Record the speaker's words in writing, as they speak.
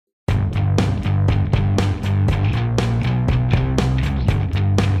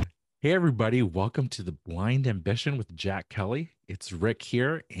Hey, everybody, welcome to the Blind Ambition with Jack Kelly. It's Rick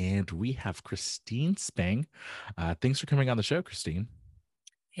here, and we have Christine Spang. Thanks for coming on the show, Christine.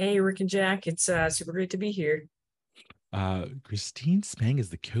 Hey, Rick and Jack. It's super great to be here. Christine Spang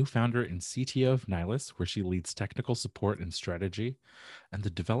is the co founder and CTO of Nylas, where she leads technical support and strategy and the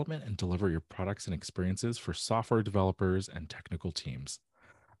development and delivery of products and experiences for software developers and technical teams.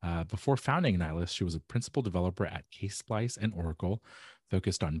 Before founding Nylas, she was a principal developer at Ksplice and Oracle,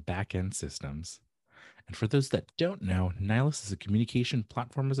 focused on back end systems. And for those that don't know, Nihilus is a communication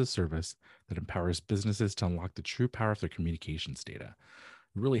platform as a service that empowers businesses to unlock the true power of their communications data.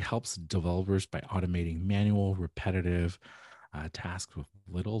 It really helps developers by automating manual, repetitive tasks with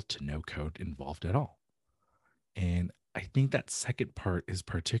little to no code involved at all. And I think that second part is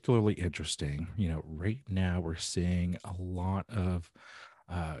particularly interesting. Right now we're seeing a lot of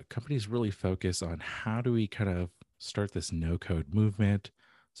companies really focus on how do we kind of start this no code movement.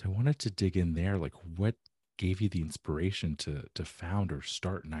 So I wanted to dig in there, like what gave you the inspiration to found or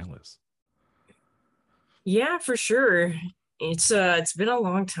start Nihilus? Yeah, for sure. It's been a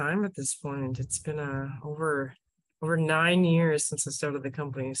long time at this point. It's been over 9 years since I started the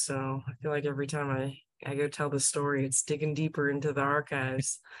company. So I feel like every time I go tell the story, it's digging deeper into the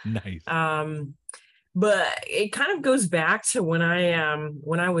archives. Nice. Um, but it kind of goes back to when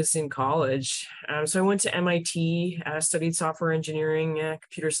I was in college. So I went to MIT, studied software engineering,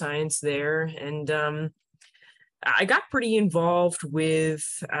 computer science there, and I got pretty involved with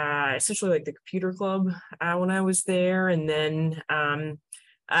essentially like the computer club when I was there. And then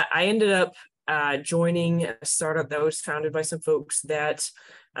I ended up joining a startup that was founded by some folks that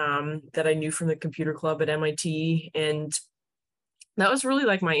I knew from the computer club at MIT. And that was really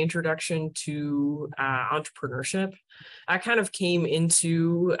like my introduction to entrepreneurship. I kind of came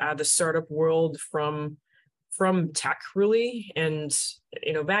into the startup world from tech really. And,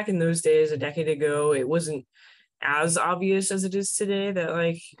 back in those days, a decade ago, it wasn't as obvious as it is today that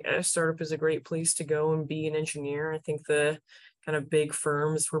like a startup is a great place to go and be an engineer. I think the kind of big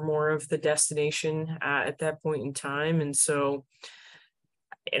firms were more of the destination at that point in time. And so,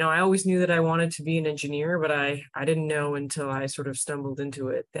 I always knew that I wanted to be an engineer, but I didn't know until I sort of stumbled into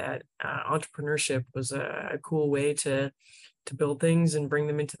it that entrepreneurship was a cool way to build things and bring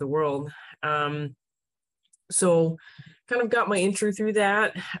them into the world. So kind of got my intro through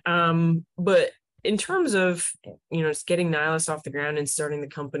that. But in terms of, just getting Nylas off the ground and starting the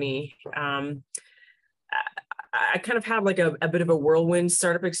company, I kind of had like a bit of a whirlwind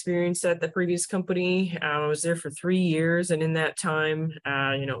startup experience at the previous company. I was there for 3 years, and in that time,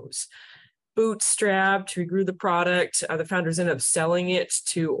 it was bootstrapped. We grew the product. The founders ended up selling it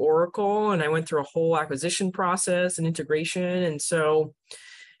to Oracle, and I went through a whole acquisition process and integration. And so,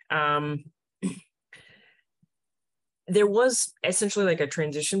 um, there was essentially like a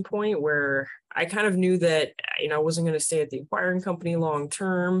transition point where I kind of knew that I wasn't going to stay at the acquiring company long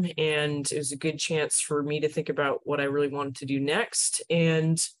term, and it was a good chance for me to think about what I really wanted to do next.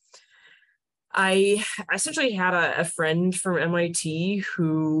 And I essentially had a friend from MIT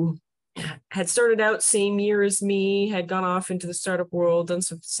who had started out same year as me, had gone off into the startup world, done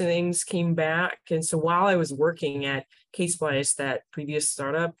some things, came back, and so while I was working at Ksplice, that previous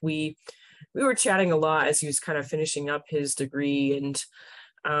startup, we were chatting a lot as he was kind of finishing up his degree. And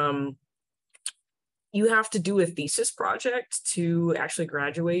um, you have to do a thesis project to actually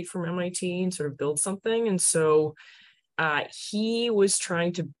graduate from MIT and sort of build something. And so he was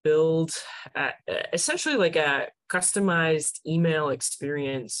trying to build essentially like a customized email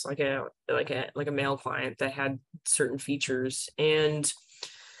experience, like a mail client that had certain features. And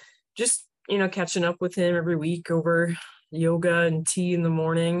just catching up with him every week over yoga and tea in the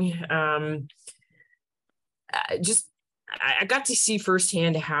morning. I got to see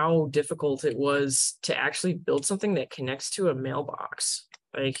firsthand how difficult it was to actually build something that connects to a mailbox.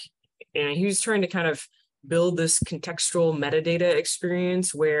 Like, he was trying to kind of build this contextual metadata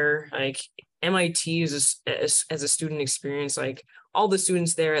experience where like MIT is as a student experience, like all the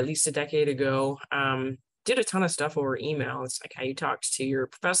students there at least a decade ago did a ton of stuff over email. It's like how you talked to your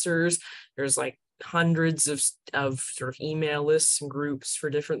professors. There's like hundreds of sort of email lists and groups for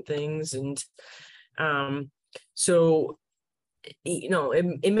different things. And so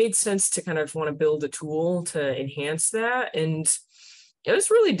it made sense to kind of want to build a tool to enhance that. And it was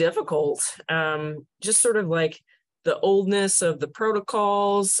really difficult. Just sort of like the oldness of the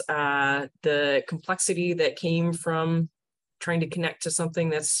protocols, the complexity that came from trying to connect to something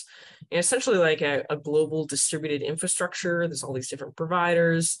that's essentially like a global distributed infrastructure. There's all these different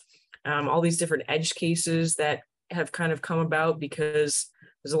providers, all these different edge cases that have kind of come about because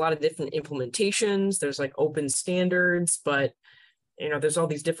there's a lot of different implementations. There's like open standards, but there's all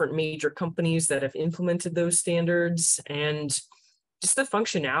these different major companies that have implemented those standards, and just the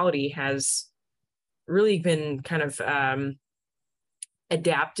functionality has really been kind of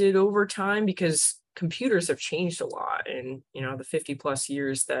adapted over time because computers have changed a lot in the 50 plus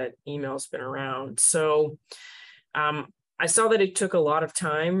years that email's been around. So I saw that it took a lot of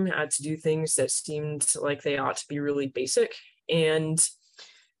time to do things that seemed like they ought to be really basic. And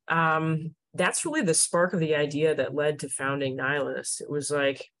that's really the spark of the idea that led to founding Nylas. It was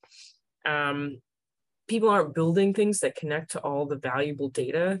like people aren't building things that connect to all the valuable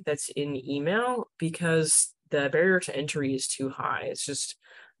data that's in email because the barrier to entry is too high. It's just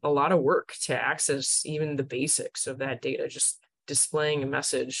a lot of work to access even the basics of that data, just displaying a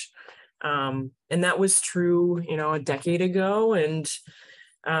message. And that was true, a decade ago, and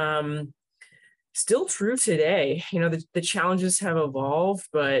still true today. The challenges have evolved,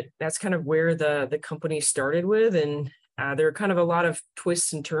 but that's kind of where the company started with. And there are kind of a lot of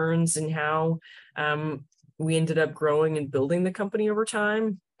twists and turns in how we ended up growing and building the company over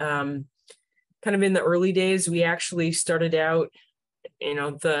time. Kind of in the early days, we actually started out,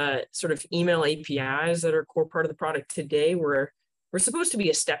 the sort of email APIs that are a core part of the product today were supposed to be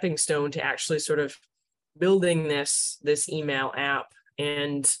a stepping stone to actually sort of building this email app.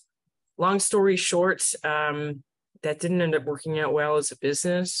 And long story short, that didn't end up working out well as a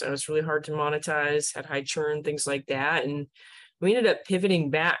business. It was really hard to monetize, had high churn, things like that. And we ended up pivoting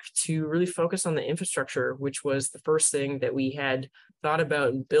back to really focus on the infrastructure, which was the first thing that we had thought about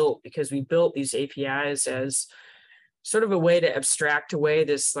and built, because we built these APIs as sort of a way to abstract away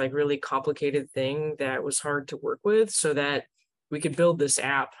this like really complicated thing that was hard to work with, so that we could build this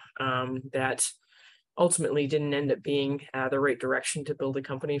app that ultimately didn't end up being the right direction to build a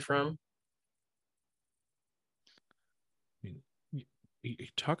company from. You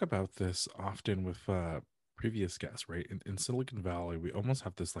talk about this often with previous guests, right? In Silicon Valley, we almost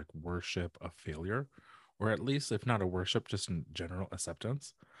have this like worship of failure, or at least, if not a worship, just in general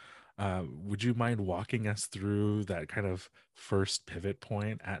acceptance. Would you mind walking us through that kind of first pivot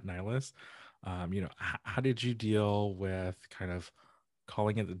point at Nihilus? How did you deal with kind of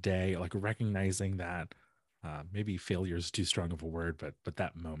calling it a day, like recognizing that maybe failure is too strong of a word, but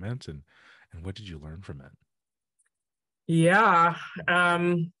that moment, and what did you learn from it? Yeah,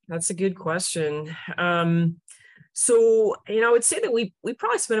 that's a good question. So, I would say that we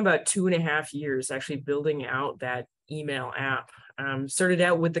probably spent about 2.5 years actually building out that email app. Started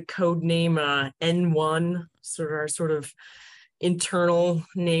out with the code name N1, sort of internal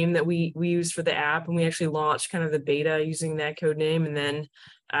name that we used for the app, and we actually launched kind of the beta using that code name, and then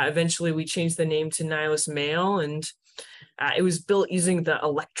eventually we changed the name to Nylas Mail, and it was built using the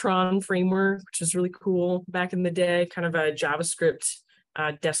Electron framework, which is really cool back in the day, kind of a JavaScript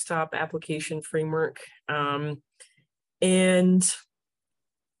desktop application framework. And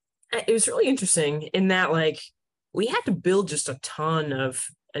it was really interesting in that, like, we had to build just a ton of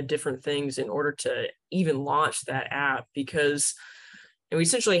different things in order to even launch that app, because we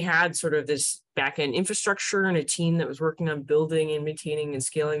essentially had sort of this backend infrastructure and a team that was working on building and maintaining and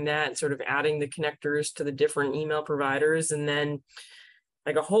scaling that, and sort of adding the connectors to the different email providers. And then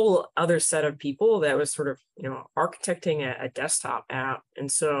like a whole other set of people that was sort of, architecting a desktop app.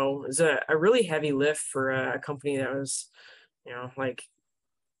 And so it was a really heavy lift for a company that was, like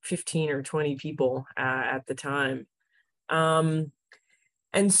 15 or 20 people at the time. And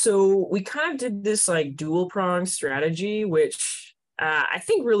so we kind of did this like dual prong strategy, which I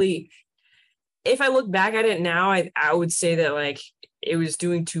think really, if I look back at it now, I would say that like it was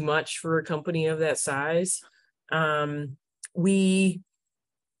doing too much for a company of that size. We,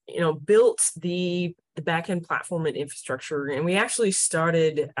 built the backend platform and infrastructure, and we actually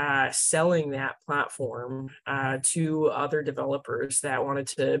started selling that platform to other developers that wanted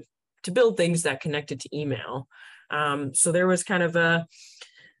to build things that connected to email. So there was kind of a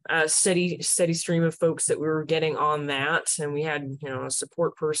steady stream of folks that we were getting on that, and we had a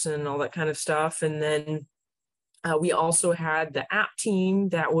support person, all that kind of stuff. And then we also had the app team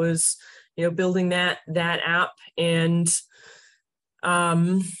that was building that app. And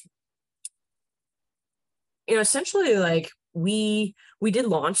essentially, like, we did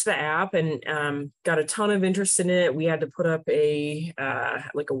launch the app and got a ton of interest in it. We had to put up a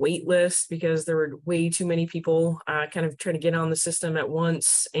wait list because there were way too many people kind of trying to get on the system at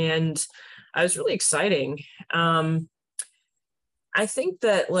once, and it was really exciting. I think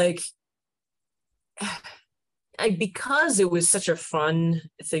that because it was such a fun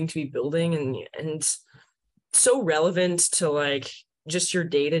thing to be building and so relevant to like just your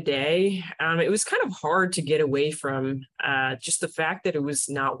day to day, it was kind of hard to get away from just the fact that it was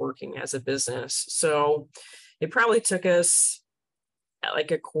not working as a business. So it probably took us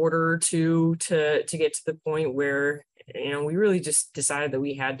like a quarter or two to get to the point where, we really just decided that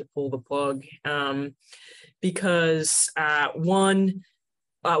we had to pull the plug, because one,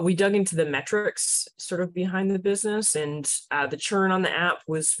 we dug into the metrics sort of behind the business, and the churn on the app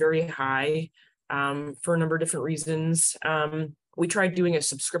was very high, for a number of different reasons. We tried doing a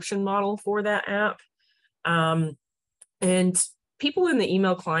subscription model for that app, and people in the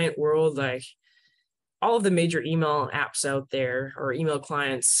email client world, like all of the major email apps out there or email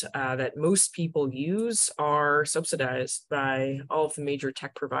clients that most people use, are subsidized by all of the major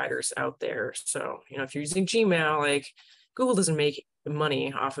tech providers out there. So, if you're using Gmail, like Google doesn't make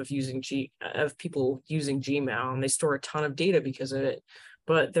money off of of people using Gmail, and they store a ton of data because of it.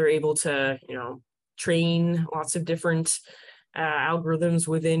 But they're able to, train lots of different algorithms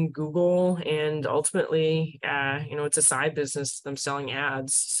within Google, and ultimately, it's a side business, them selling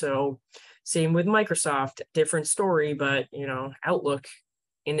ads. So same with Microsoft, different story, but Outlook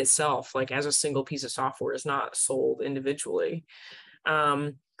in itself, like as a single piece of software, is not sold individually.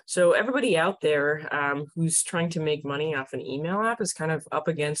 So everybody out there who's trying to make money off an email app is kind of up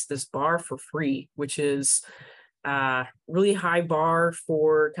against this bar for free, which is really high bar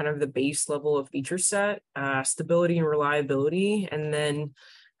for kind of the base level of feature set, stability and reliability, and then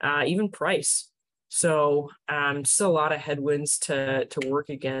even price. So still a lot of headwinds to work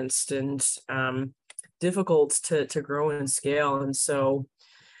against, and difficult to grow and scale. And so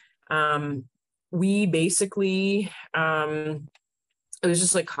we basically, it was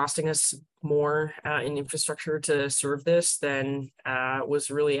just like costing us more in infrastructure to serve this than was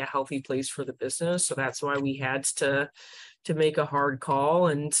really a healthy place for the business. So that's why we had to make a hard call.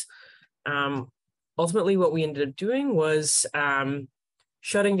 And ultimately what we ended up doing was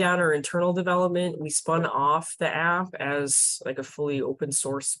shutting down our internal development. We spun off the app as like a fully open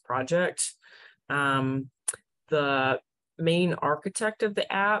source project. The main architect of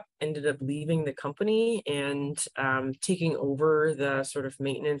the app ended up leaving the company and taking over the sort of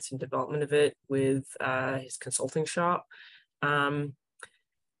maintenance and development of it with his consulting shop. And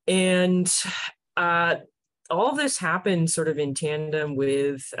all of this happened sort of in tandem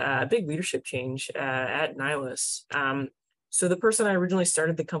with a big leadership change at Nylas. So the person I originally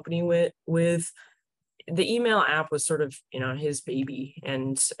started the company with, the email app was sort of, his baby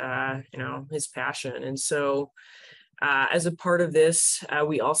and, his passion. And so as a part of this,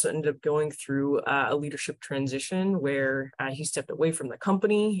 we also ended up going through a leadership transition where he stepped away from the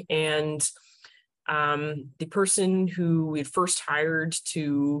company, and the person who we first hired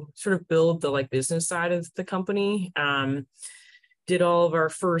to sort of build the like business side of the company did all of our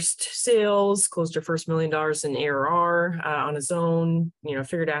first sales, closed our first $1 million in ARR on his own,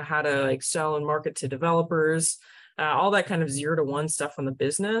 figured out how to like sell and market to developers, all that kind of 0 to 1 stuff on the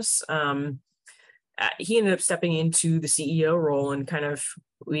business. He ended up stepping into the CEO role, and kind of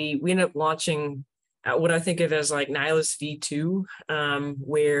we ended up launching what I think of as like Nylas V2,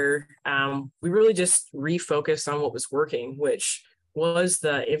 where we really just refocused on what was working, which was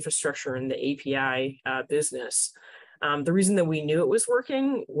the infrastructure and the API business. The reason that we knew it was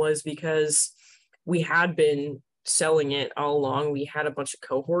working was because we had been selling it all along. We had a bunch of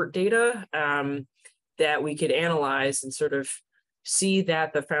cohort data that we could analyze and sort of see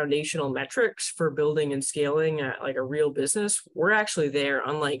that the foundational metrics for building and scaling like a real business were actually there,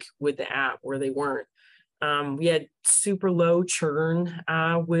 unlike with the app where they weren't. We had super low churn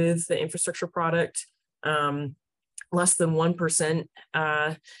with the infrastructure product, less than 1%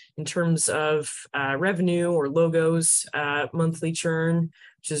 in terms of revenue or logos, monthly churn,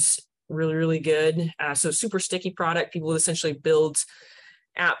 which is really, really good. So super sticky product. People essentially build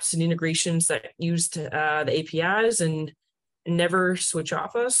apps and integrations that used the APIs and never switch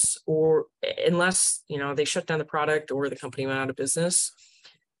off us, or unless they shut down the product or the company went out of business,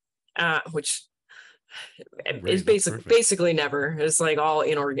 which is basically never. It's like all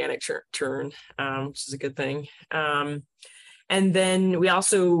inorganic churn, which is a good thing. And then we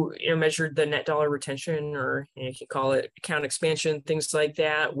also measured the net dollar retention, or you can call it account expansion, things like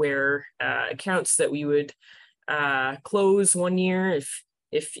that, where accounts that we would close 1 year,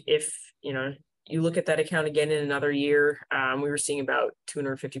 if you look at that account again in another year, we were seeing about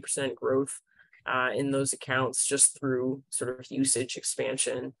 250% growth in those accounts just through sort of usage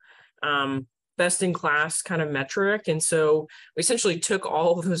expansion. Best in class kind of metric. And so we essentially took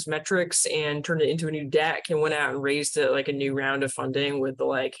all of those metrics and turned it into a new deck and went out and raised it like a new round of funding with the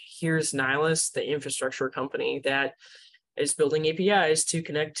like, here's Nylas, the infrastructure company that is building APIs to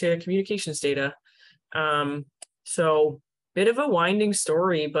connect to communications data. So bit of a winding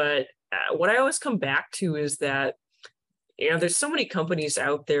story, but what I always come back to is that, there's so many companies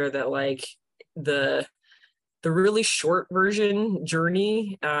out there that like the the really short version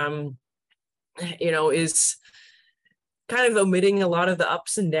journey, is kind of omitting a lot of the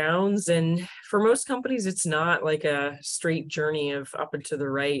ups and downs. And for most companies, it's not like a straight journey of up and to the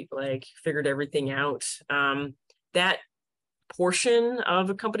right, like figured everything out. That portion of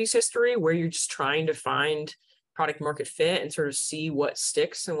a company's history where you're just trying to find product market fit and sort of see what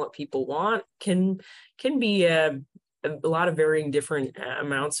sticks and what people want can be a lot of varying different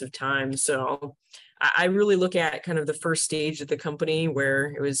amounts of time. So I really look at kind of the first stage of the company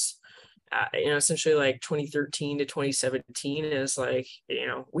where it was essentially like 2013 to 2017 is like,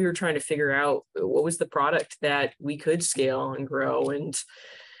 we were trying to figure out what was the product that we could scale and grow. And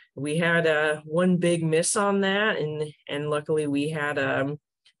we had one big miss on that. And luckily we had,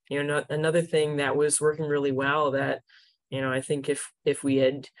 another thing that was working really well that, I think if we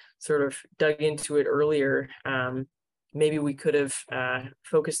had sort of dug into it earlier, maybe we could have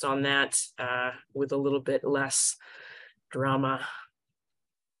focused on that with a little bit less drama.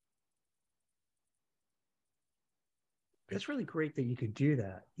 That's really great that you could do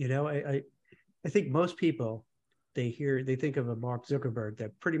that. I think most people, they think of a Mark Zuckerberg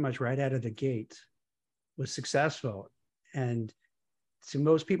that pretty much right out of the gate was successful. And to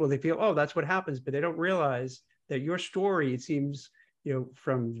most people, they feel, oh, that's what happens, but they don't realize that your story, it seems,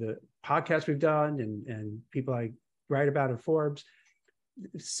 from the podcast we've done and people I write about in Forbes,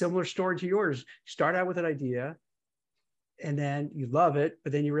 similar story to yours. Start out with an idea and then you love it,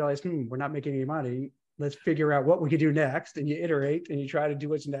 but then you realize, we're not making any money. Let's figure out what we can do next. And you iterate and you try to do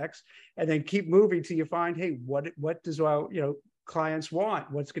what's next and then keep moving till you find, hey, what does clients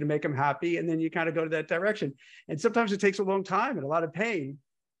want? What's going to make them happy? And then you kind of go to that direction. And sometimes it takes a long time and a lot of pain,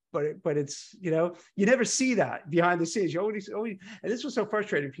 but it's, you never see that behind the scenes. You always, and this was so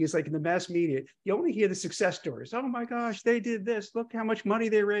frustrating because like in the mass media, you only hear the success stories. Oh my gosh, they did this. Look how much money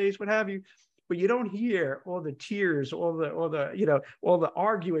they raised, what have you. But you don't hear all the tears, all the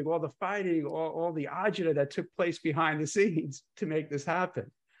arguing, all the fighting, all the agita that took place behind the scenes to make this happen.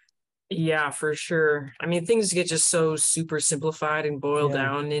 Yeah, for sure. I mean, things get just so super simplified and boiled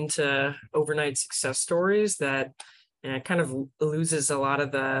down into overnight success stories that it kind of loses a lot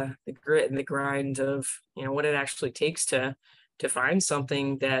of the grit and the grind of, what it actually takes to find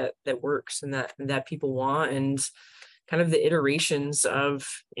something that works and that people want, and kind of the iterations of,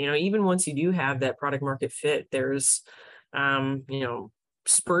 even once you do have that product market fit, there's,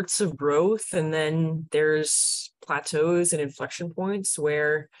 spurts of growth, and then there's plateaus and inflection points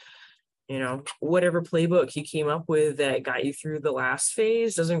where, whatever playbook you came up with that got you through the last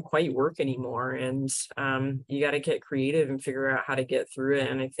phase doesn't quite work anymore. And you got to get creative and figure out how to get through it.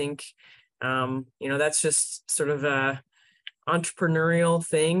 And I think, that's just sort of a entrepreneurial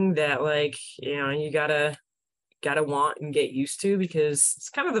thing that you gotta want and get used to, because it's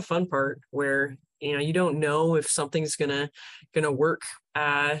kind of the fun part where, you don't know if something's gonna work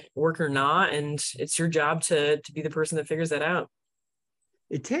or not. And it's your job to be the person that figures that out.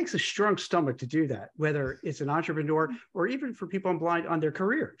 It takes a strong stomach to do that, whether it's an entrepreneur or even for people on their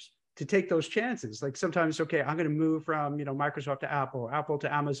careers, to take those chances. Like sometimes, okay, I'm going to move from, Microsoft to Apple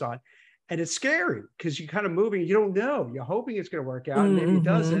to Amazon. And it's scary because you're kind of moving, you don't know, you're hoping it's going to work out, and maybe it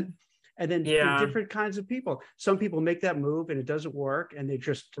doesn't. And then different kinds of people. Some people make that move and it doesn't work and they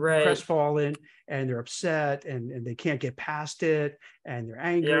just crestfallen and they're upset and they can't get past it and they're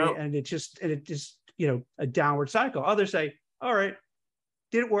angry and it just, a downward cycle. Others say, all right,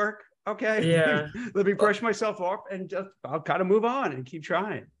 did it work? Okay. Let me brush myself off and I'll kind of move on and keep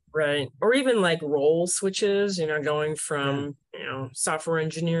trying. Right. Or even like role switches, going from, software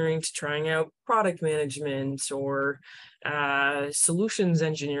engineering to trying out product management or solutions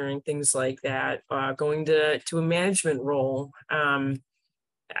engineering, things like that, going to a management role. I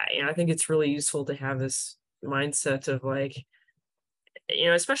think it's really useful to have this mindset of like,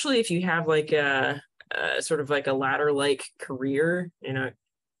 especially if you have like a sort of like a ladder-like career,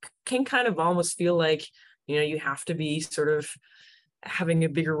 can kind of almost feel like, you have to be sort of having a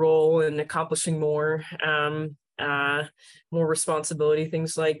bigger role and accomplishing more responsibility,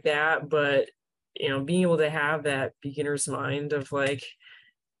 things like that. But, being able to have that beginner's mind of like,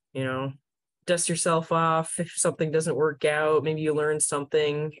 dust yourself off. If something doesn't work out, maybe you learn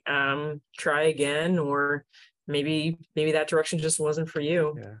something, try again, or maybe that direction just wasn't for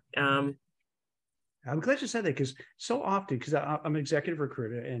you. I'm glad you said that, because so often, because I'm an executive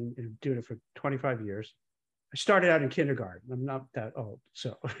recruiter and doing it for 25 years. I started out in kindergarten. I'm not that old.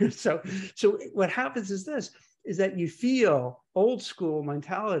 So what happens is that you feel old school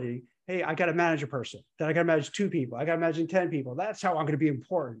mentality. Hey, I got to manage a person. Then I got to manage 2 people. I got to manage 10 people. That's how I'm going to be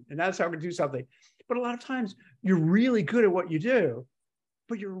important. And that's how I'm going to do something. But a lot of times you're really good at what you do,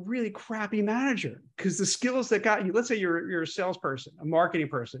 but you're a really crappy manager because the skills that got you, let's say you're a salesperson, a marketing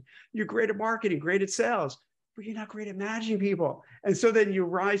person, you're great at marketing, great at sales, but you're not great at managing people. And so then you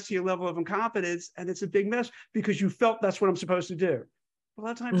rise to your level of incompetence and it's a big mess because you felt that's what I'm supposed to do. A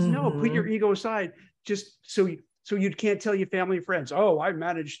lot of times, no, put your ego aside just so you can't tell your family and friends, oh, I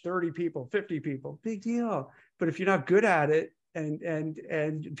managed 30 people, 50 people, big deal. But if you're not good at it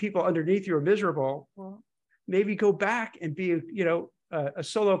and people underneath you are miserable, well, maybe go back and be, a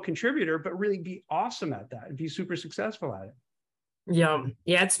solo contributor, but really be awesome at that and be super successful at it. Yeah.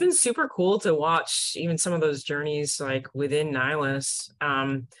 Yeah. It's been super cool to watch even some of those journeys like within Nylas.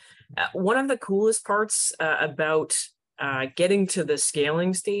 One of the coolest parts about getting to the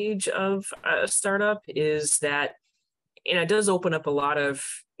scaling stage of a startup is that, it does open up a lot of,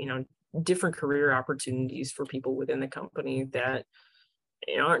 different career opportunities for people within the company that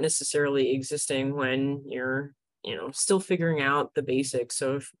aren't necessarily existing when you're still figuring out the basics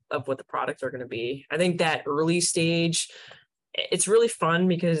of what the products are going to be. I think that early stage, it's really fun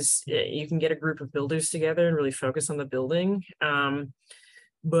because you can get a group of builders together and really focus on the building.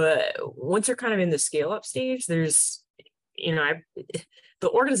 But once you're kind of in the scale up stage, there's, the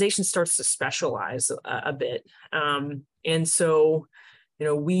organization starts to specialize a bit. And so,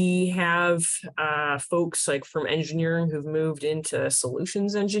 we have folks like from engineering who've moved into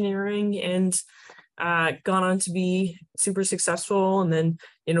solutions engineering and gone on to be super successful. And then,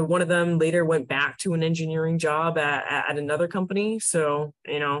 one of them later went back to an engineering job at another company. So,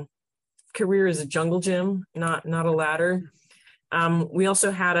 career is a jungle gym, not a ladder. We also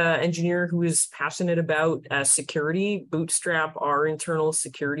had an engineer who was passionate about security, bootstrap our internal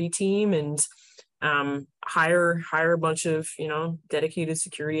security team, and hire a bunch of dedicated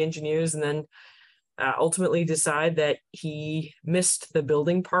security engineers, and then ultimately decide that he missed the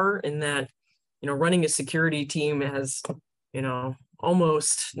building part, and that running a security team has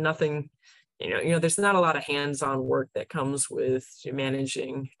almost nothing. There's not a lot of hands-on work that comes with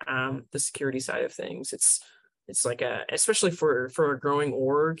managing the security side of things. It's like especially for a growing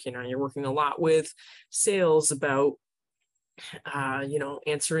org, you're working a lot with sales about,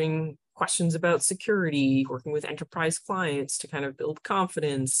 answering questions about security, working with enterprise clients to kind of build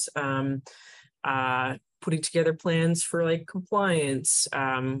confidence, putting together plans for like compliance,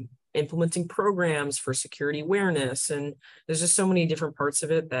 implementing programs for security awareness. And there's just so many different parts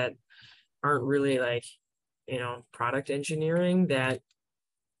of it that aren't really like, product engineering that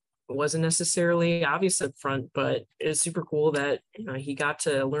wasn't necessarily obvious up front, but it's super cool that he got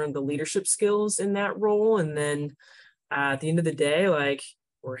to learn the leadership skills in that role. And then at the end of the day, like,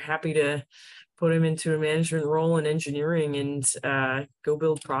 we're happy to put him into a management role in engineering and go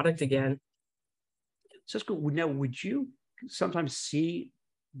build product again. So it's cool. Now, would you sometimes see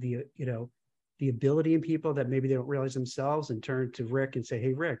the ability in people that maybe they don't realize themselves and turn to Rick and say,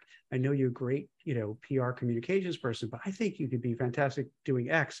 hey, Rick, I know you're a great, PR communications person, but I think you could be fantastic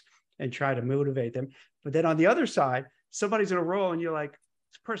doing X, and try to motivate them. But then on the other side, somebody's in a role and you're like,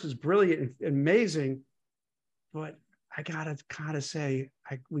 this person's brilliant and amazing, but I gotta kind of say,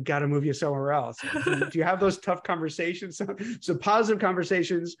 we got to move you somewhere else. Do you have those tough conversations? So positive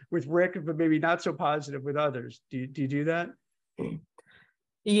conversations with Rick, but maybe not so positive with others. Do you do that?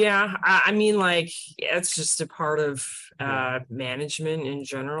 Yeah, I mean, like, it's just a part of management in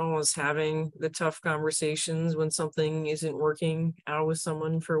general, is having the tough conversations when something isn't working out with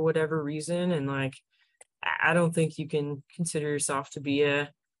someone for whatever reason. And like, I don't think you can consider yourself to be a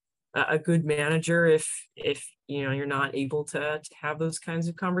good manager if you're not able to have those kinds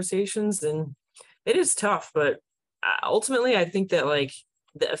of conversations. And it is tough, but ultimately, I think that like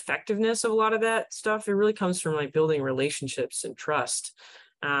the effectiveness of a lot of that stuff, it really comes from like building relationships and trust.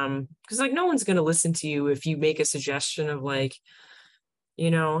 Because like no one's going to listen to you if you make a suggestion of like,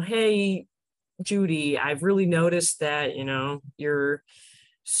 hey, Judy, I've really noticed that, you're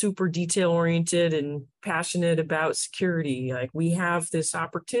super detail oriented and passionate about security. Like, we have this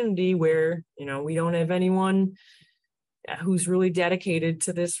opportunity where, we don't have anyone who's really dedicated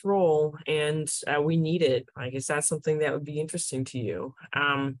to this role, and we need it. Like, is that something that would be interesting to you?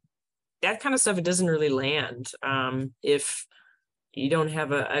 That kind of stuff, it doesn't really land if you don't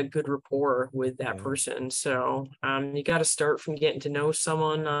have a good rapport with that person. So you got to start from getting to know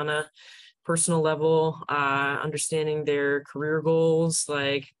someone on a personal level, understanding their career goals,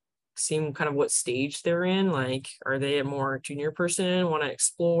 like seeing kind of what stage they're in. Like, are they a more junior person, want to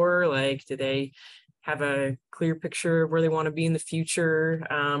explore? Like, do they have a clear picture of where they want to be in the future?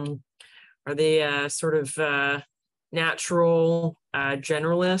 Are they a sort of natural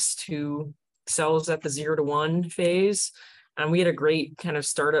generalist who excels at the 0 to 1 phase? We had a great kind of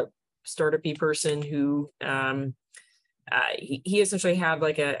startup-y person who he essentially had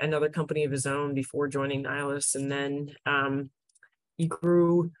like another company of his own before joining Nylas, and then he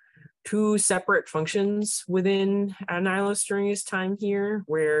grew two separate functions within Nylas during his time here,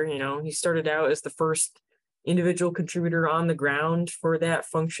 where he started out as the first individual contributor on the ground for that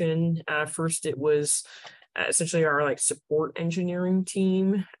function. First, it was essentially our like support engineering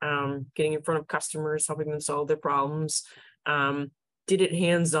team, getting in front of customers, helping them solve their problems. Did it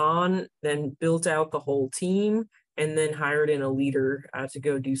hands-on, then built out the whole team, and then hired in a leader to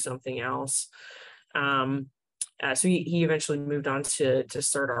go do something else. So he eventually moved on to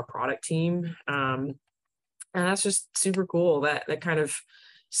start our product team. And that's just super cool, that kind of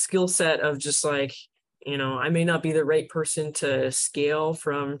skill set of just like, I may not be the right person to scale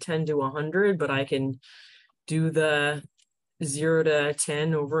from 10 to 100, but I can do the 0 to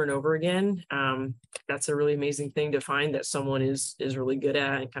 10 over and over again. That's a really amazing thing to find that someone is really good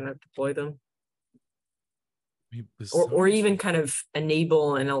at and kind of deploy them. Or even kind of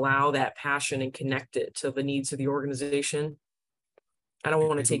enable and allow that passion and connect it to the needs of the organization. I don't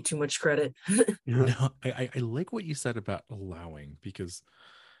want to take too much credit. No, I like what you said about allowing, because,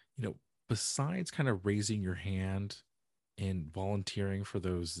 besides kind of raising your hand and volunteering for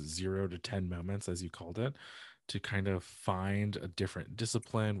those 0 to 10 moments, as you called it, to kind of find a different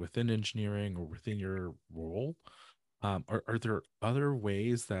discipline within engineering or within your role, are there other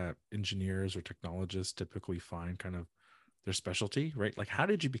ways that engineers or technologists typically find kind of their specialty, right? Like, how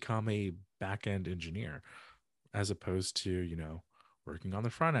did you become a back-end engineer as opposed to, working on the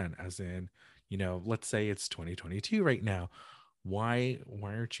front end, as in, let's say it's 2022 right now. Why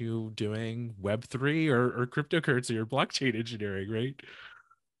aren't you doing Web3 or cryptocurrency or blockchain engineering, right?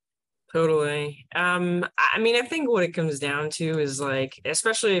 Totally. I mean, I think what it comes down to is like,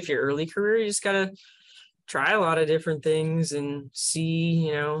 especially if you're early career, you just gotta try a lot of different things and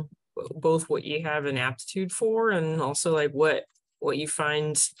see, both what you have an aptitude for and also like what you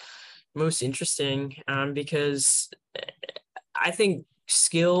find most interesting. Because I think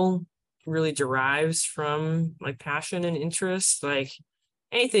skill really derives from like passion and interest. Like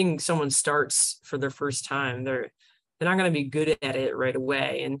anything someone starts for their first time, they're not going to be good at it right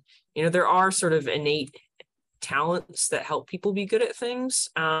away. And there are sort of innate talents that help people be good at things.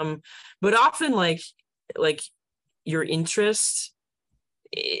 But often like your interest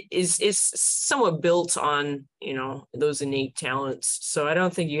is somewhat built on those innate talents. So I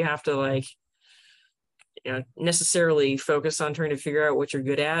don't think you have to like necessarily focus on trying to figure out what you're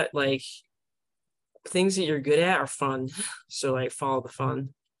good at. Like things that you're good at are fun, so like follow the fun.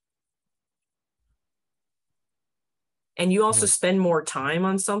 And you also spend more time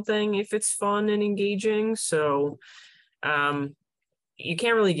on something if it's fun and engaging. So you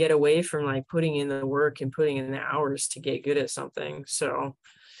can't really get away from like putting in the work and putting in the hours to get good at something. So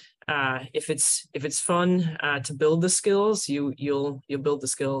if it's fun to build the skills, you'll build the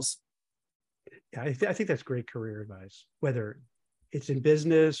skills. Yeah, I think that's great career advice, whether it's in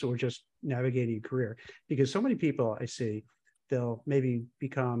business or just navigating a career. Because so many people I see, they'll maybe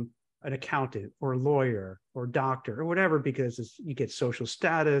become an accountant or a lawyer or doctor or whatever, because you get social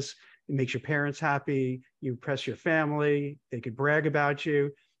status, it makes your parents happy, you impress your family, they could brag about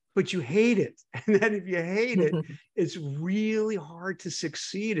you, but you hate it. And then if you hate it, it's really hard to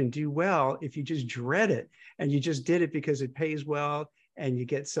succeed and do well if you just dread it and you just did it because it pays well and you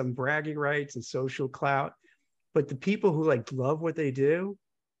get some bragging rights and social clout. But the people who like love what they do,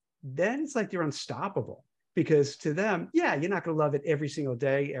 then it's like they're unstoppable. Because to them, yeah, you're not going to love it every single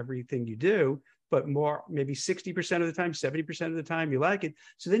day, everything you do, but more, maybe 60% of the time, 70% of the time you like it.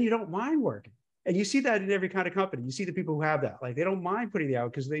 So then you don't mind working. And you see that in every kind of company. You see the people who have that, like they don't mind putting it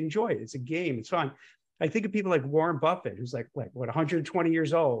out because they enjoy it. It's a game. It's fun. I think of people like Warren Buffett, who's like what, 120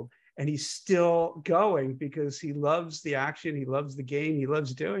 years old, and he's still going because he loves the action. He loves the game. He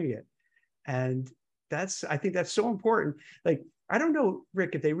loves doing it. And I think that's so important. Like, I don't know,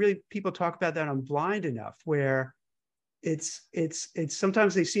 Rick, if people talk about that on Blind enough, where it's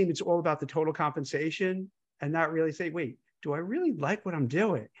sometimes they seem it's all about the total compensation and not really say, wait, do I really like what I'm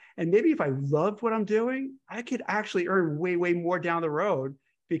doing? And maybe if I loved what I'm doing, I could actually earn way, way more down the road,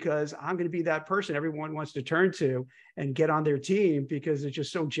 because I'm going to be that person everyone wants to turn to and get on their team because they're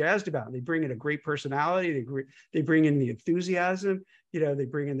just so jazzed about it. They bring in a great personality. They bring in the enthusiasm, they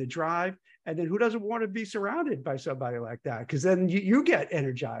bring in the drive. And then who doesn't want to be surrounded by somebody like that? Because then you get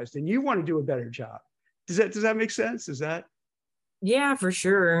energized and you want to do a better job. Does that make sense? Yeah, for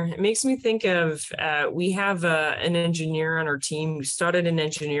sure. It makes me think of we have an engineer on our team who started in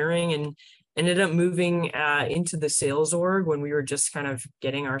engineering and ended up moving into the sales org when we were just kind of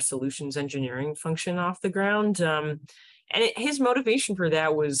getting our solutions engineering function off the ground. And his motivation for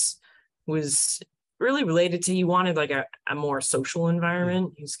that was really related to, he wanted like a more social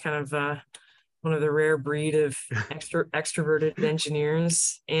environment. He's kind of one of the rare breed of extroverted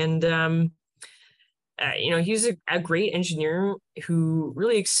engineers. And he's a great engineer who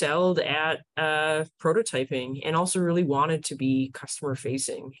really excelled at prototyping, and also really wanted to be customer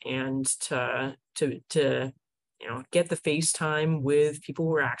facing, and to get the face time with people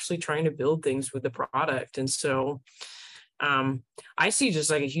who are actually trying to build things with the product. And so I see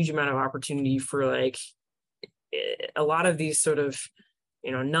just like a huge amount of opportunity for like a lot of these sort of,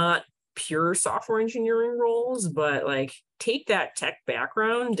 not pure software engineering roles, but like take that tech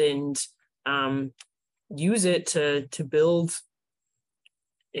background and use it to build,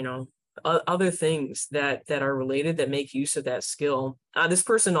 other things that are related, that make use of that skill. This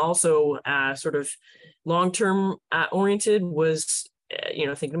person also sort of long-term oriented, was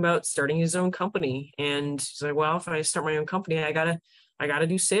thinking about starting his own company, and he's like, well, if I start my own company, I gotta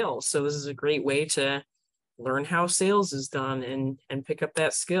do sales. So this is a great way to learn how sales is done and pick up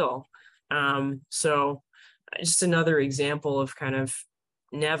that skill. So just another example of kind of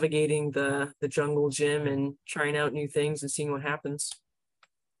navigating the jungle gym and trying out new things and seeing what happens.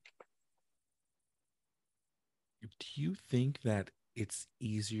 Do you think that it's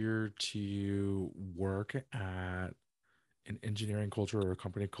easier to work at an engineering culture or a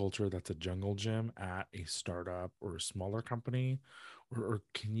company culture that's a jungle gym at a startup or a smaller company? Or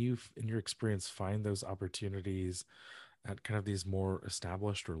can you, in your experience, find those opportunities at kind of these more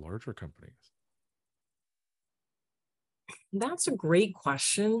established or larger companies? That's a great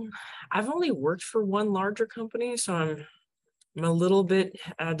question. I've only worked for one larger company, so I'm a little bit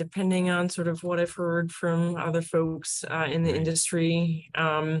depending on sort of what I've heard from other folks in the Right. industry.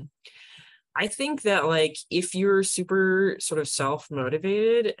 I think that like if you're super sort of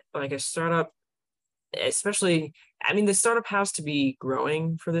self-motivated, like a startup, especially, I mean, the startup has to be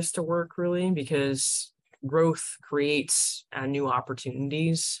growing for this to work, really, because growth creates new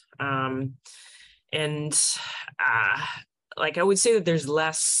opportunities. And uh, like I would say that there's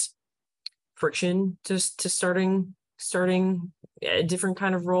less friction to starting a different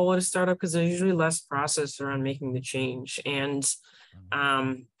kind of role at a startup, because there's usually less process around making the change, and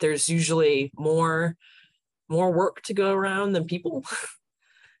there's usually more work to go around than people,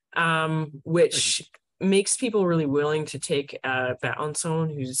 which makes people really willing to take a bet on someone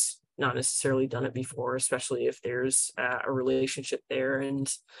who's not necessarily done it before, especially if there's a relationship there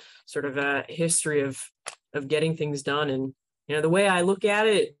and sort of a history of getting things done. And the way I look at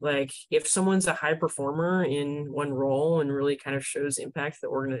it, like if someone's a high performer in one role and really kind of shows impact to the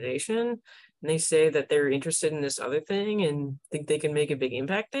organization, and they say that they're interested in this other thing and think they can make a big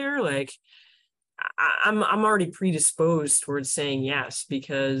impact there, like I'm already predisposed towards saying yes,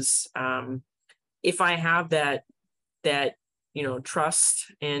 because if I have that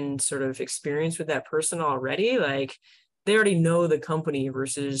trust and sort of experience with that person already, like they already know the company,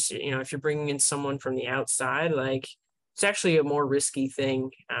 versus if you're bringing in someone from the outside, like it's actually a more risky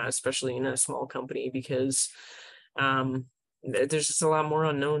thing, especially in a small company, because there's just a lot more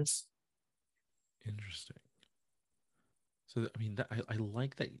unknowns. Interesting. So, I mean, I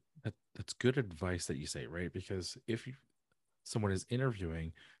like that's good advice that you say, right? Because if someone is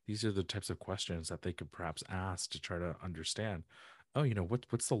interviewing, these are the types of questions that they could perhaps ask to try to understand. Oh,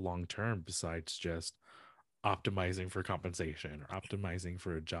 what's the long term besides just optimizing for compensation or optimizing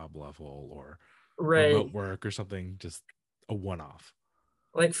for a job level or remote Right. work or something, just a one off.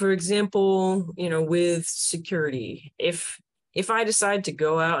 Like, for example, with security, if I decide to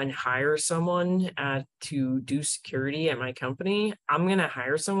go out and hire someone to do security at my company, I'm going to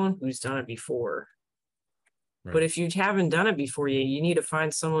hire someone who's done it before. But Right. if you haven't done it before, you need to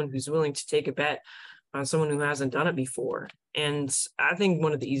find someone who's willing to take a bet on someone who hasn't done it before. And I think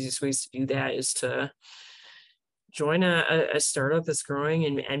one of the easiest ways to do that is to join a startup that's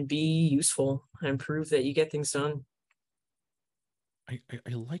growing, and be useful and prove that you get things done. I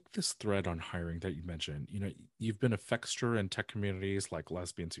like this thread on hiring that you mentioned. You've been a fixture in tech communities like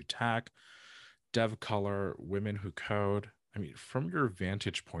lesbians who tech, dev color, women who code. I mean, from your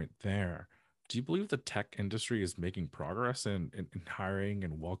vantage point there, do you believe the tech industry is making progress in hiring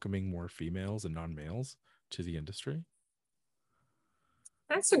and welcoming more females and non-males to the industry?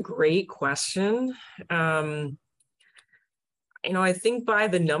 That's a great question. Um, I think by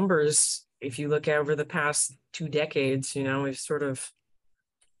the numbers, if you look over the past 2 decades, we've sort of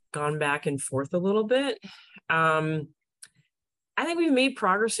gone back and forth a little bit. Um, I think we've made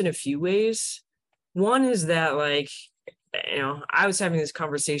progress in a few ways. One is that, like, I was having this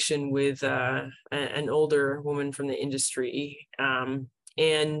conversation with an older woman from the industry, and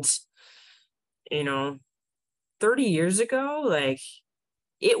 30 years ago, like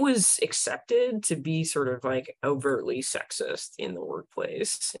it was accepted to be sort of like overtly sexist in the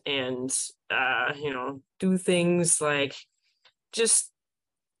workplace, and do things like just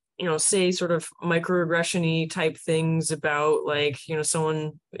say sort of microaggression-y type things about like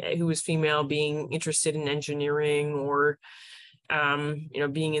someone who was female being interested in engineering, or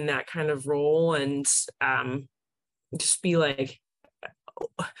being in that kind of role, and just be like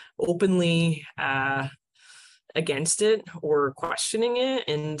openly against it or questioning it.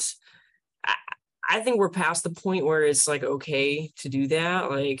 And I think we're past the point where it's like okay to do that.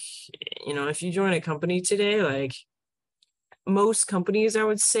 Like, if you join a company today, like most companies, I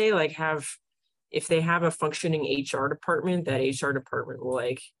would say, like if they have a functioning HR department, that HR department will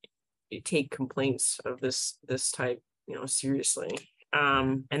like take complaints of this type, seriously.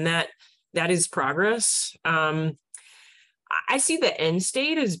 And that is progress. I see the end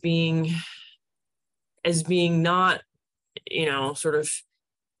state as being not, sort of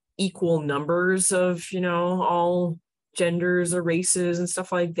equal numbers of, all genders or races and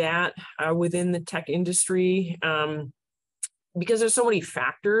stuff like that within the tech industry. Because there's so many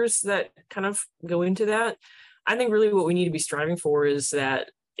factors that kind of go into that. I think really what we need to be striving for is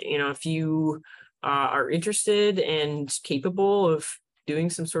that, if you are interested and capable of doing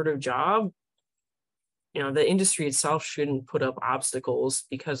some sort of job, the industry itself shouldn't put up obstacles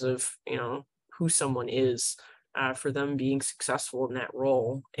because of, who someone is for them being successful in that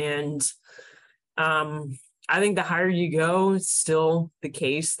role. And I think the higher you go, it's still the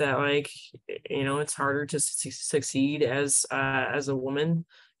case that like, it's harder to succeed as a woman,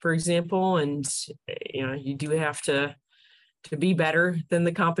 for example. And, you do have to be better than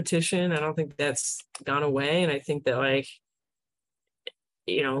the competition. I don't think that's gone away. And I think that like,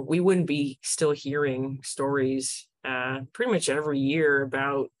 we wouldn't be still hearing stories pretty much every year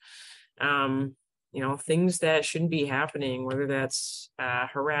about, things that shouldn't be happening, whether that's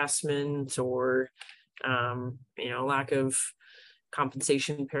harassment or, lack of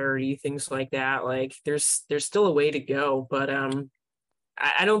compensation parity, things like that. Like there's still a way to go, but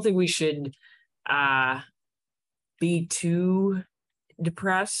I don't think we should be too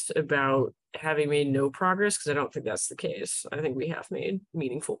depressed about having made no progress, because I don't think that's the case. I think we have made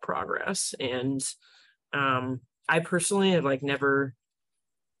meaningful progress. And I personally have like never,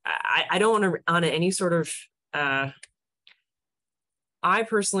 I don't want to on any sort of I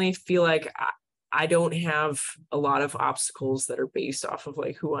personally feel like I don't have a lot of obstacles that are based off of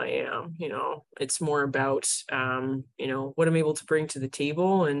like who I am. It's more about what I'm able to bring to the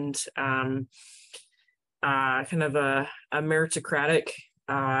table, and kind of a meritocratic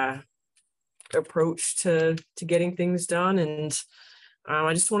approach to getting things done. And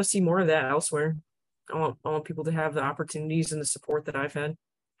I just want to see more of that elsewhere. I want people to have the opportunities and the support that I've had.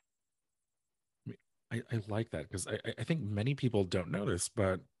 I like that, because I think many people don't notice,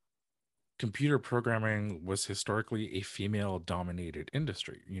 but computer programming was historically a female dominated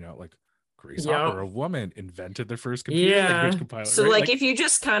industry. Like Grace Yeah. Hopper, a woman, invented the first computer language Yeah. compiler, So right? like if you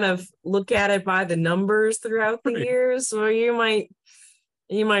just kind of look at it by the numbers throughout the Right. years, well, you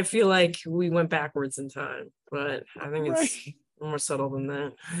might feel like we went backwards in time, but I think it's Right. more subtle than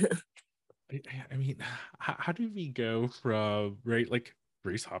that. I mean, how do we go from, right, like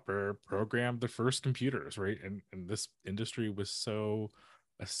Grace Hopper programmed the first computers, right? And this industry was so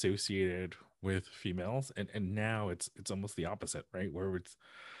associated with females, and now it's almost the opposite, right? Where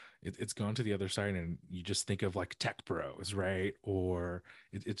it's gone to the other side, and you just think of like tech bros, right? Or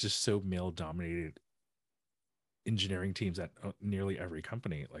it's just so male dominated engineering teams at nearly every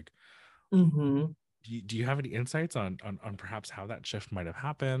company. Like, Mm-hmm. do you have any insights on perhaps how that shift might have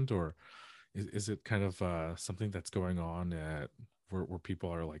happened, or is it kind of something that's going on at where people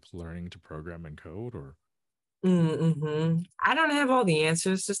are like learning to program and code, or Mm-hmm. I don't have all the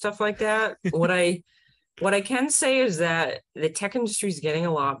answers to stuff like that. What I can say is that the tech industry is getting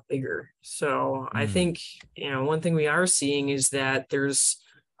a lot bigger. So I Mm, think, one thing we are seeing is that there's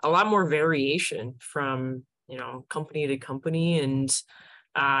a lot more variation from, company to company, and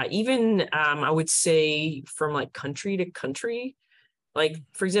even I would say from like country to country. Like,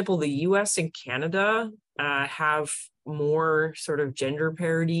 for example, the US and Canada have more sort of gender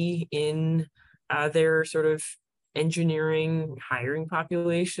parity in their sort of engineering hiring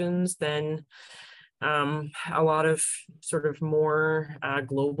populations than a lot of sort of more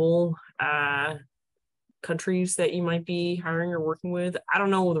global countries that you might be hiring or working with. I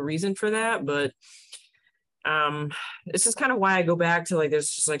don't know the reason for that, but this is kind of why I go back to like there's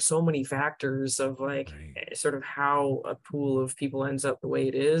just like so many factors of like right. sort of how a pool of people ends up the way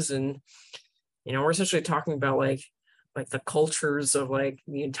it is. And we're essentially talking about like the cultures of like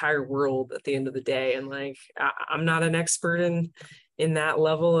the entire world at the end of the day. And like I'm not an expert in that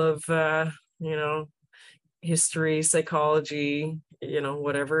level of, you know, history, psychology, you know,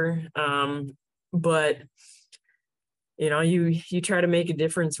 whatever. But you know, you try to make a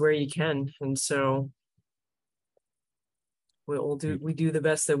difference where you can, and so we do the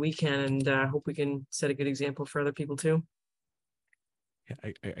best that we can, and hope we can set a good example for other people too.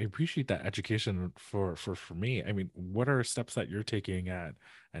 Yeah, I appreciate that education for me. I mean, what are steps that you're taking at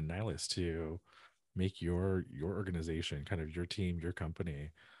Nylas to make your organization, kind of your team, your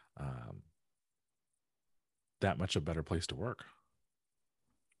company, um, that much a better place to work?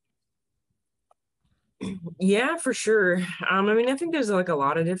 Yeah, for sure. I mean, I think there's like a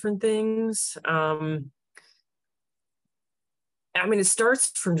lot of different things. I mean, it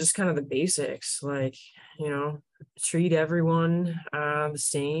starts from just kind of the basics, like, you know, treat everyone the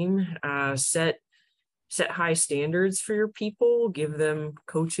same, set high standards for your people, give them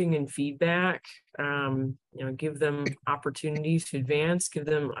coaching and feedback, you know, give them opportunities to advance, give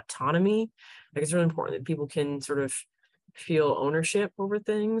them autonomy. Like, it's really important that people can sort of feel ownership over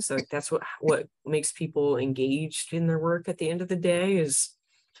things. Like, that's what makes people engaged in their work at the end of the day is,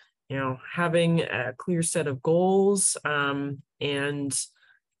 you know, having a clear set of goals, and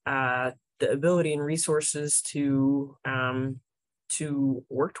the ability and resources to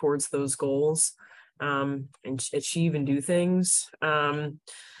work towards those goals, and achieve and do things. You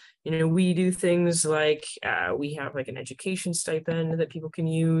know, we do things like we have like an education stipend that people can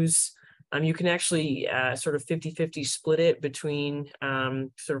use. You can actually sort of 50-50 split it between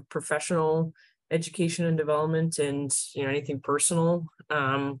sort of professional education and development and, you know, anything personal.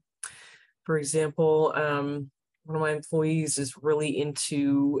 For example, one of my employees is really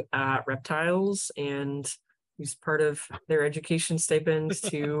into reptiles, and he's part of their education stipend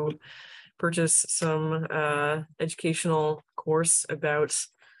to purchase some educational course about,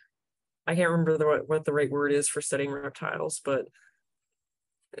 I can't remember what the right word is for studying reptiles, but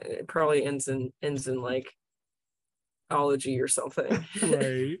it probably ends in like ology or something.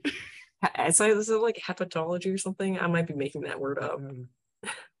 Right. Is it like hepatology or something? I might be making that word up.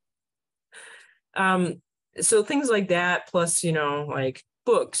 So things like that, plus, you know, like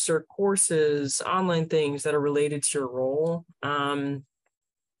books or courses, online things that are related to your role.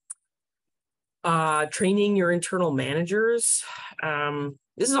 Training your internal managers.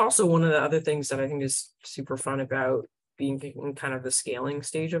 This is also one of the other things that I think is super fun about being in kind of the scaling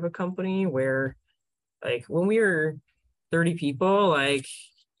stage of a company, where like when we were 30 people, like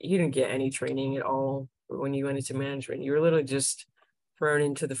you didn't get any training at all when you went into management. You were literally just thrown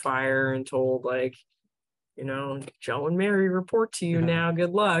into the fire and told, like, you know, Joe and Mary report to you now, good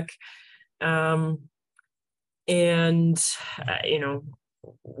luck. And you know,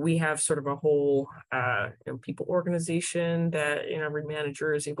 we have sort of a whole you know, people organization that, you know, every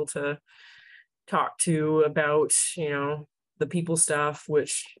manager is able to talk to about, you know, the people stuff,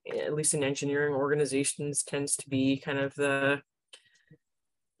 which at least in engineering organizations tends to be kind of the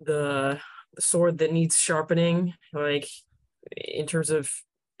sword that needs sharpening, like in terms of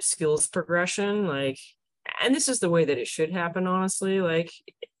skills progression. Like, and this is the way that it should happen, honestly. Like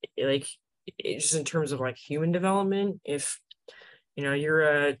it's just in terms of like human development. If, you know,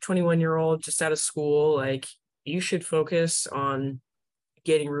 you're a 21-year-old just out of school, like you should focus on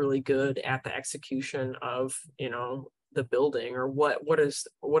getting really good at the execution of, you know, the building, or what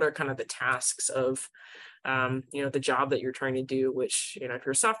are kind of the tasks of you know, the job that you're trying to do, which, you know, if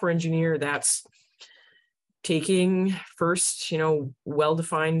you're a software engineer, that's taking first, you know,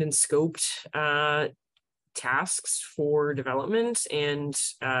 well-defined and scoped tasks for development and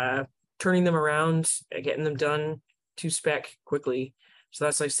turning them around, getting them done to spec quickly. So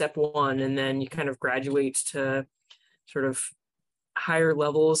that's like step one. And then you kind of graduate to sort of higher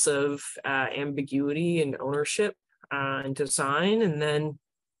levels of ambiguity and ownership and design. And then,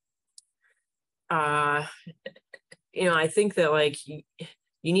 you know, I think that like you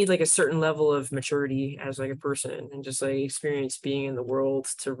need like a certain level of maturity as like a person and just like experience being in the world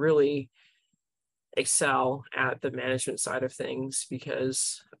to really excel at the management side of things,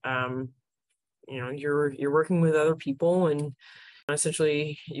 because you know, you're working with other people, and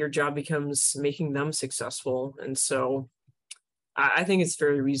essentially your job becomes making them successful. And so I think it's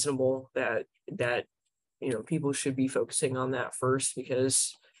very reasonable that you know, people should be focusing on that first,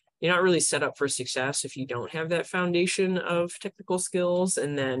 because you're not really set up for success if you don't have that foundation of technical skills.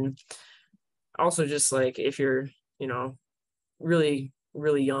 And then also just like if you're, you know, really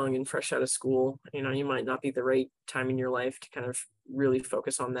young and fresh out of school, you know, you might not be the right time in your life to kind of really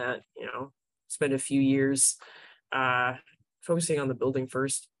focus on that. You know, spend a few years focusing on the building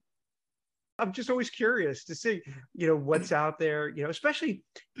first. I'm just always curious to see, you know, what's out there, you know, especially,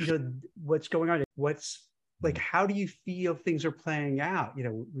 you know, what's going on, what's like, how do you feel things are playing out? You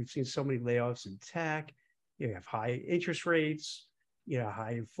know, we've seen so many layoffs in tech. You have high interest rates, you know,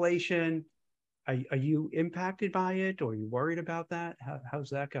 high inflation. Are you impacted by it, or are you worried about that?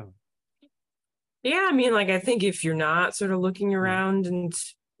 How's that going? Yeah, I mean, like, I think if you're not sort of looking Yeah. around and,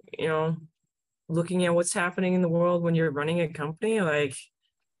 you know, looking at what's happening in the world when you're running a company, like,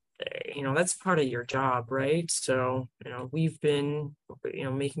 that's part of your job, right? So, we've been,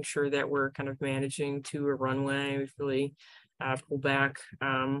 making sure that we're kind of managing to a runway. We've really pulled back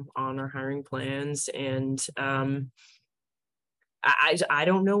on our hiring plans. And I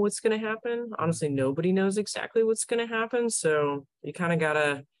don't know what's going to happen. Honestly, nobody knows exactly what's going to happen. So you kind of got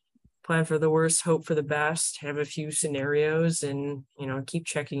to plan for the worst, hope for the best, have a few scenarios, and keep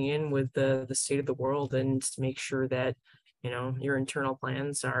checking in with the state of the world and make sure that your internal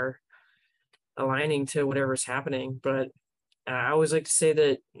plans are aligning to whatever's happening. But I always like to say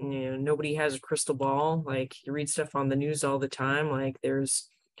that nobody has a crystal ball. Like, you read stuff on the news all the time. Like, there's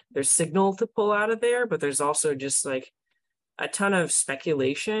signal to pull out of there, but there's also just like a ton of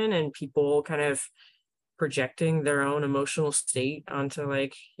speculation and people kind of projecting their own emotional state onto,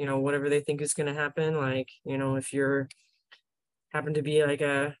 like, whatever they think is going to happen. Like, if you're happen to be like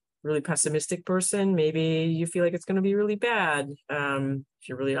a really pessimistic person, maybe you feel like it's going to be really bad. If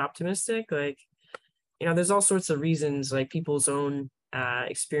you're really optimistic, like, there's all sorts of reasons, like people's own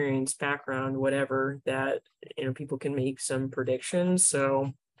experience, background, whatever, that people can make some predictions.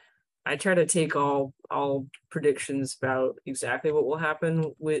 So I try to take all predictions about exactly what will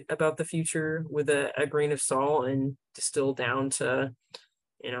happen about the future with a grain of salt, and distill down to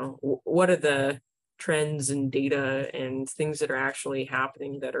what are the trends and data and things that are actually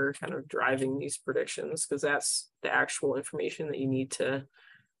happening that are kind of driving these predictions, because that's the actual information that you need to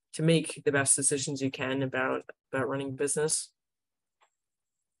make the best decisions you can about running a business.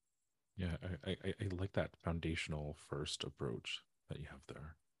 Yeah, I like that foundational first approach that you have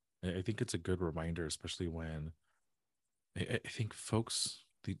there. I think it's a good reminder, especially when I think folks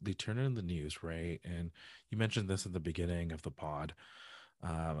they turn in the news, right? And you mentioned this in the beginning of the pod.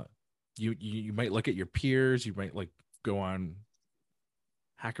 Um, you might look at your peers, you might like go on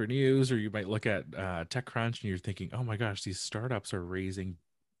Hacker News, or you might look at TechCrunch, and you're thinking, oh my gosh, these startups are raising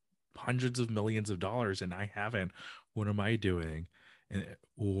hundreds of millions of dollars and I haven't. What am I doing? And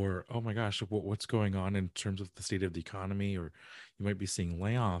or oh my gosh, what's going on in terms of the state of the economy? Or you might be seeing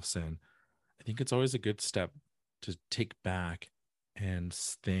layoffs. And I think it's always a good step to take back and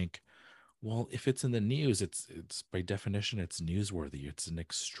think, well, if it's in the news, it's by definition it's newsworthy. It's an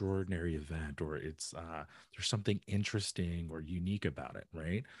extraordinary event, or it's there's something interesting or unique about it,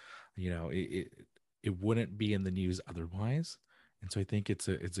 right? It wouldn't be in the news otherwise. And so I think it's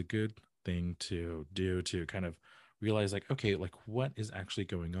a good thing to do, to kind of realize, like, okay, like what is actually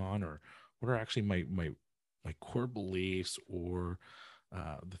going on, or what are actually my core beliefs, or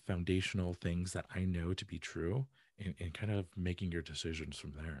the foundational things that I know to be true, and kind of making your decisions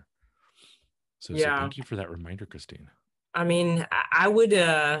from there. So Yeah. thank you for that reminder, Christine. I mean, I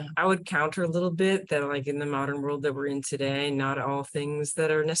would counter a little bit that, like, in the modern world that we're in today, not all things that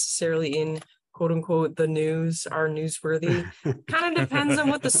are necessarily in quote unquote the news are newsworthy. Kind of depends on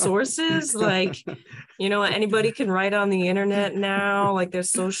what the source is. Like, anybody can write on the internet now. Like, there's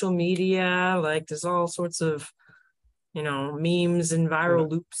social media, like there's all sorts of memes and Yeah.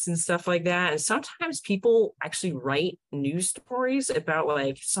 viral loops and stuff like that. And sometimes people actually write news stories about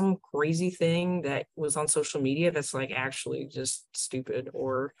like some crazy thing that was on social media that's like actually just stupid,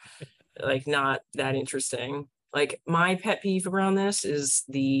 or like not that interesting. Like, my pet peeve around this is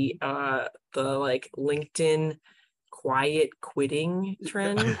the like LinkedIn quiet quitting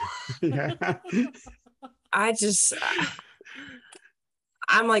trend. Yeah. I just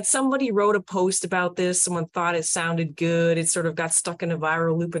I'm like, somebody wrote a post about this. Someone thought it sounded good. It sort of got stuck in a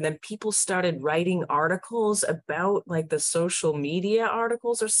viral loop. And then people started writing articles about like the social media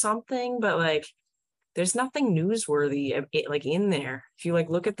articles or something. But like, there's nothing newsworthy like in there. If you like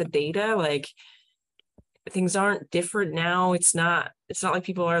look at the data, like things aren't different now. It's not like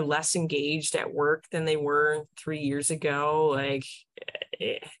people are less engaged at work than they were 3 years ago. Like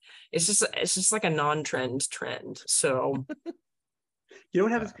it's just like a non-trend trend. So You know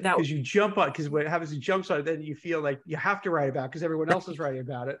what happens? that Because you jump on, because what happens, you jump on it, then you feel like you have to write about it because everyone else is writing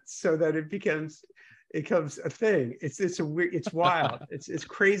about it. So that it becomes a thing. It's a weird, it's wild. It's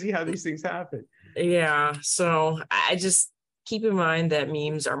crazy how these things happen. Yeah, so I just keep in mind that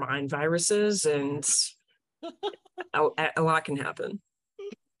memes are mind viruses, and a lot can happen.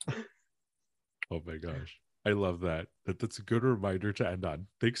 Oh my gosh. I love that. That's a good reminder to end on.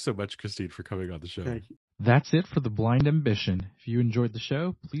 Thanks so much, Christine, for coming on the show. Thank you. That's it for The Blind Ambition. If you enjoyed the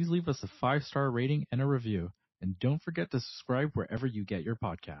show, please leave us a 5-star rating and a review. And don't forget to subscribe wherever you get your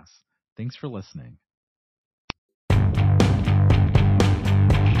podcasts. Thanks for listening.